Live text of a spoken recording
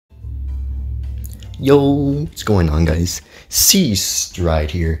Yo, what's going on, guys? Ceased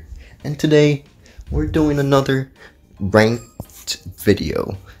right here, and today we're doing another ranked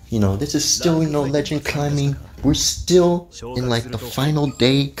video. This is still legend climbing. We're still in like the final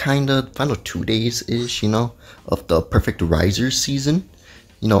day, final 2 days ish, of the perfect Raizer season.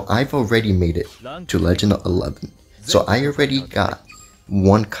 I've already made it to legend 11, so I already got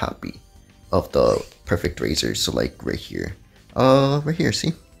 1 copy of the perfect Raizer. So like right here,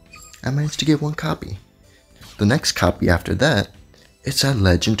 see, I managed to get 1 copy. The next copy after that, it's at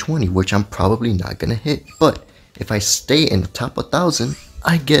legend 20, which I'm probably not gonna hit, but if I stay in the top 1,000,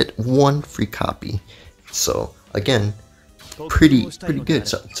 I get 1 free copy. So again, pretty good.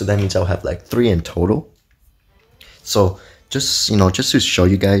 So that means I'll have like 3 in total. So just to show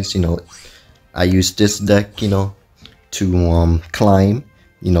you guys, I use this deck, to climb.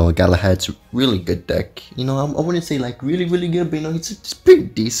 Galahad's really good deck. I wouldn't say like really good, but it's pretty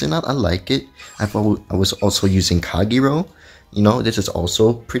decent. I like it. I was also using Kagero. This is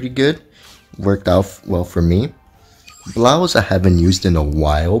also pretty good. Worked out well for me. Blouse I haven't used in a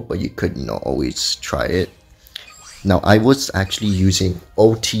while, but you could always try it. Now I was actually using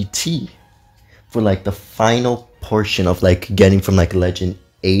OTT for like the final portion of like getting from like legend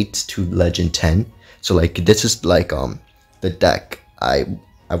 8 to legend 10. So like this is like the deck I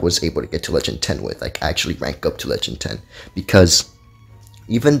was able to get to legend 10 with, like actually rank up to legend 10, because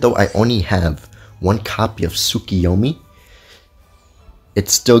even though I only have 1 copy of Tsukiyomi,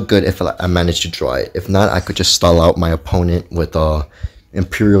 it's still good if I manage to draw it. If not, I could just stall out my opponent with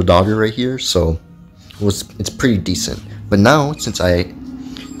Imperial Dagger right here. So it's pretty decent. But now since I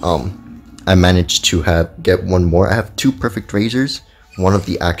managed to get 1 more, I have 2 perfect Raizers, one of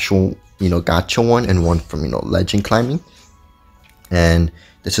the actual gacha one and one from legend climbing. And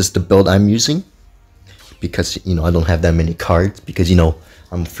this is the build I'm using because I don't have that many cards, because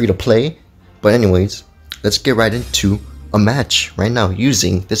I'm free to play. But anyways, let's get right into a match right now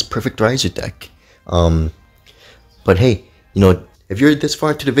using this perfect Raizer deck. But hey, if you're this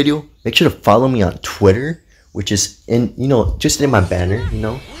far into the video, make sure to follow me on Twitter, which is in just in my banner,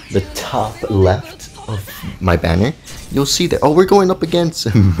 the top left of my banner. You'll see that. Oh, we're going up against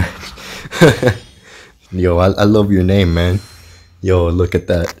him. Yo, I love your name, man. Yo, look at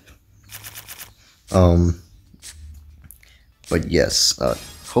that. But yes,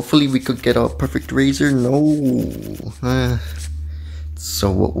 hopefully we could get a perfect Raizer. No,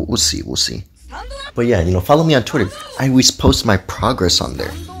 so we'll see. But yeah, follow me on Twitter. I always post my progress on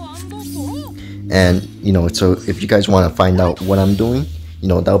there. And so if you guys want to find out what I'm doing,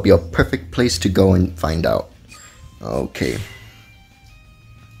 that'll be a perfect place to go and find out. Okay.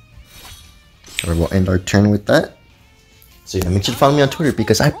 Or we'll end our turn with that. So yeah, make sure to follow me on Twitter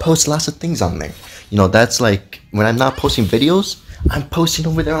because I post lots of things on there. That's like when I'm not posting videos, I'm posting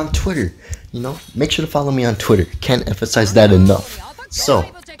over there on Twitter. Make sure to follow me on Twitter. Can't emphasize that enough. So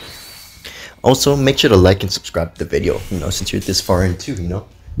also make sure to like and subscribe to the video, since you're this far in too,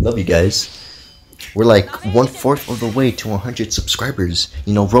 Love you guys. We're like 1/4 of the way to 100 subscribers.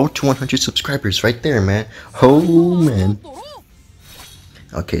 Road to 100 subscribers right there, man. Oh man.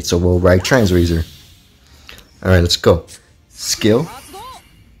 Okay, so we'll ride Trans Raizer. Alright, let's go. Skill.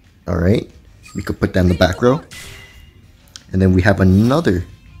 Alright, we could put that in the back row. And then we have another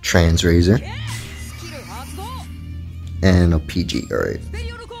Trans Raizer. And a PG, alright.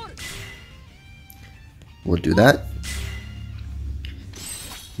 We'll do that.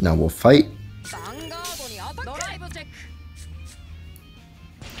 Now we'll fight.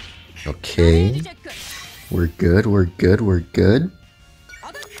 Okay. We're good.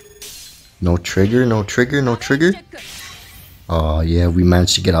 No trigger. Oh yeah, we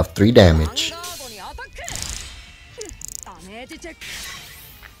managed to get off 3 damage.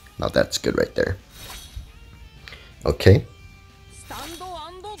 Now that's good right there. Okay.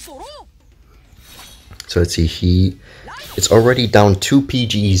 So let's see, it's already down 2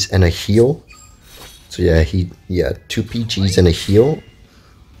 PGs and a heal. So yeah, 2 PGs and a heal.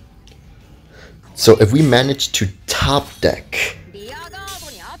 So if we manage to top deck,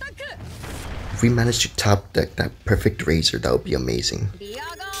 that perfect Raizer, that would be amazing.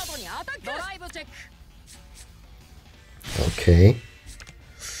 Okay.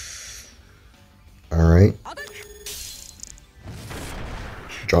 Alright.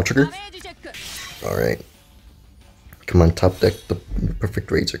 Draw trigger. Alright. Come on, top deck the perfect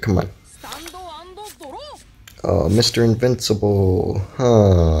Raizer, come on. Oh, Mr. Invincible.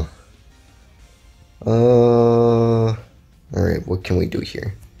 Huh. Alright, what can we do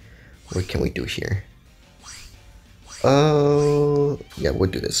here? Yeah, we'll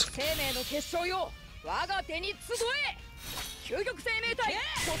do this.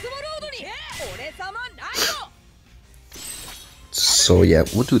 So yeah,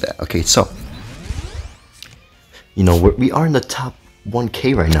 we'll do that. Okay, so you know we are in the top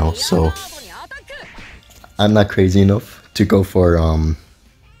 1K right now, so I'm not crazy enough to go for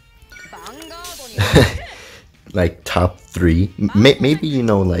like top 3. Maybe, you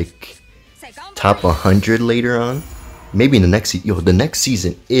know, like top 100 later on. Maybe in the next the next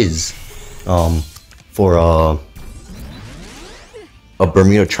season is for a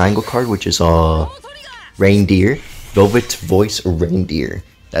Bermuda Triangle card, which is Reindeer, Velvet Voice Reindeer.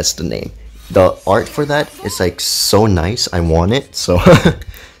 That's the name. The art for that is like so nice. I want it, so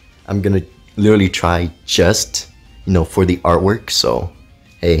I'm gonna literally try just, you know, for the artwork. So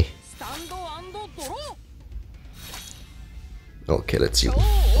hey. Okay, let's see.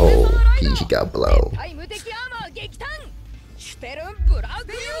 Oh, he got blow.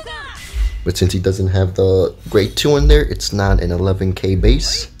 But since he doesn't have the grade 2 in there, it's not an 11K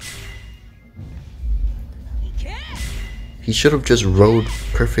base. He should have just rode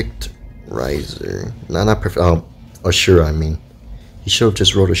Perfect Raizer. No, not Perfect. Ashura, I mean. He should have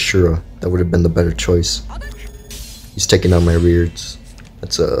just rode Ashura. That would have been the better choice. He's taking out my rears.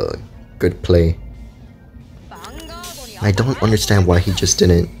 That's a good play. I don't understand why he just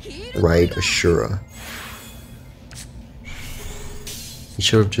didn't ride Ashura. He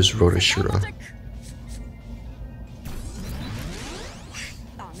should have just rode Ashura.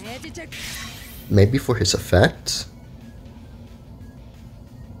 Maybe for his effect?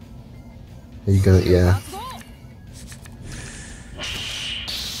 Are you gonna, yeah.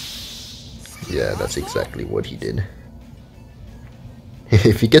 Yeah, that's exactly what he did.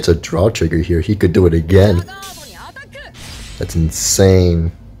 If he gets a draw trigger here, he could do it again. That's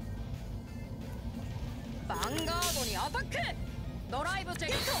insane.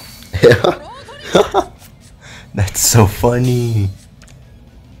 Yeah. That's so funny.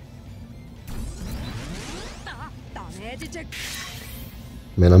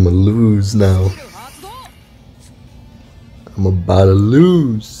 Man, I'ma lose now. I'm about to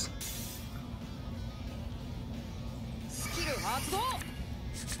lose.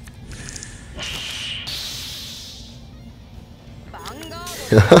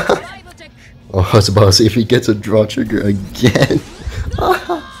 Oh, I was about to say if he gets a draw trigger again.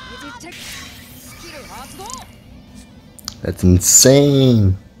 That's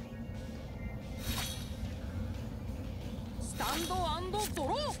insane.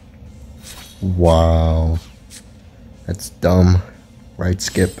 Wow. That's dumb. Right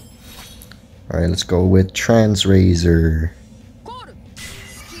skip. Alright, let's go with Trans Raizer.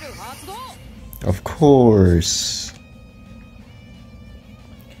 Of course.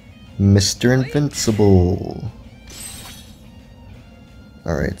 Mr. Invincible.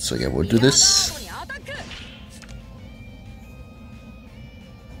 Alright, so yeah, we'll do this.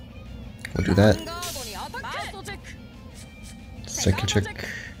 We'll do that. Second check.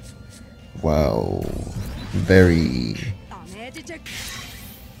 Wow. Very.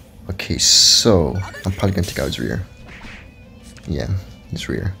 Okay, so I'm probably gonna take out his rear. Yeah, his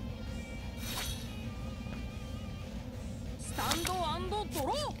rear.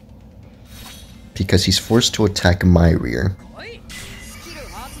 Because he's forced to attack my rear.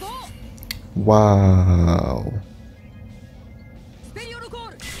 Wow.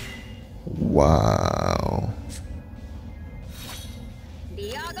 Wow.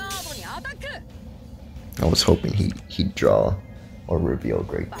 I was hoping he'd draw or reveal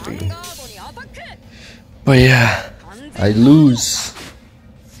grade 3. But yeah, I lose.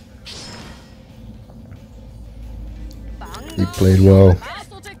 He played well.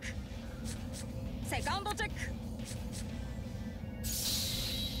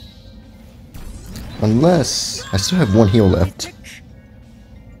 Unless I still have one heal left.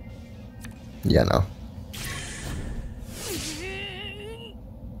 Yeah, no.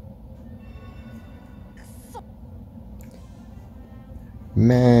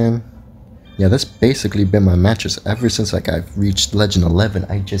 Man. Yeah, that's basically been my matches ever since like I've reached Legend 11.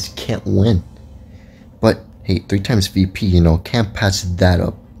 I just can't win. But hey, 3 times VP, you know, can't pass that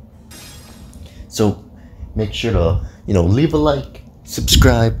up. So make sure to, you know, leave a like,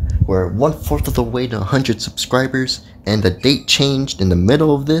 subscribe. We're 1/4 of the way to 100 subscribers, and the date changed in the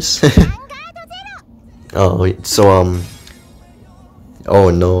middle of this. Oh, so oh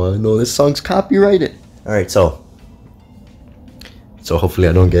no, this song's copyrighted. All right, so hopefully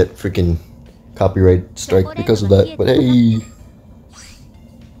I don't get freaking copyright strike because of that. But hey,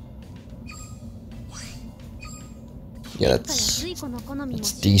 yeah,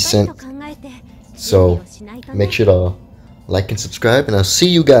 it's decent. So make sure to like and subscribe, and I'll see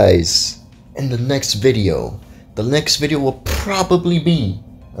you guys in the next video. The next video will probably be,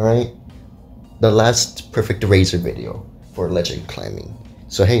 alright, the last Perfect Raizer video. for legend climbing.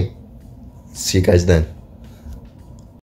 So hey, see you guys then.